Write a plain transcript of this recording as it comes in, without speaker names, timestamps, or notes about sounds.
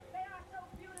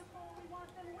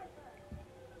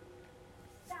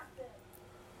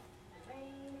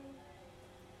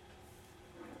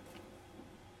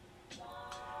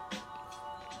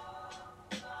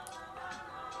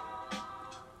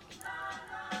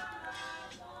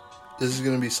this is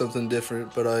going to be something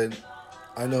different, but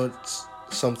I know it's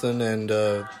something, and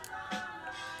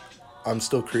I'm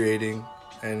still creating,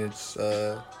 and it's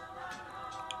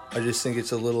I just think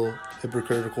it's a little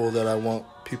hypocritical that I want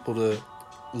people to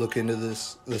look into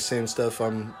the same stuff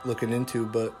I'm looking into,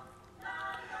 but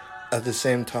at the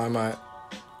same time, I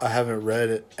haven't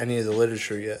read any of the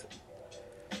literature yet.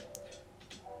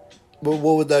 But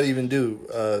what would that even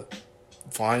do?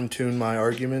 Fine tune my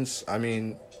arguments? I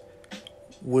mean,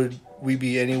 would we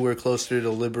be anywhere closer to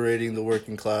liberating the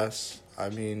working class? I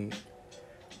mean,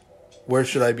 where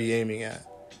should I be aiming at?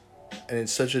 And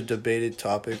it's such a debated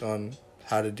topic on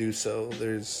how to do so.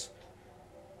 There's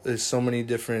so many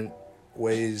different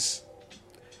ways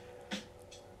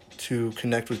to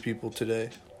connect with people today.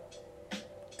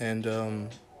 And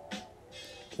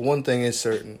one thing is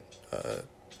certain.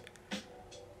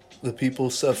 The people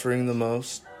suffering the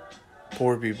most,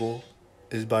 poor people,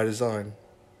 is by design.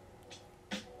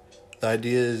 The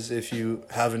idea is if you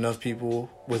have enough people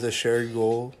with a shared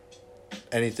goal,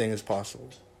 anything is possible.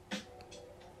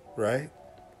 Right?